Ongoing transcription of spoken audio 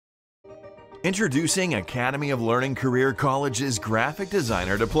Introducing Academy of Learning Career College's Graphic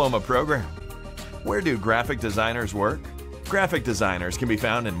Designer Diploma Program. Where do graphic designers work? Graphic designers can be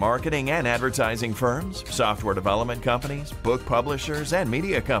found in marketing and advertising firms, software development companies, book publishers, and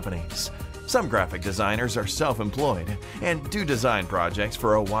media companies. Some graphic designers are self-employed and do design projects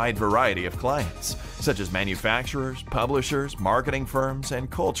for a wide variety of clients, such as manufacturers, publishers, marketing firms, and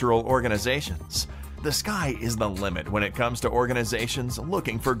cultural organizations. The sky is the limit when it comes to organizations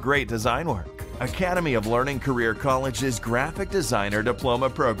looking for great design work. Academy of Learning Career College's Graphic Designer Diploma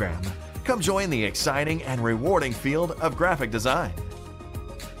Program. Come join the exciting and rewarding field of graphic design.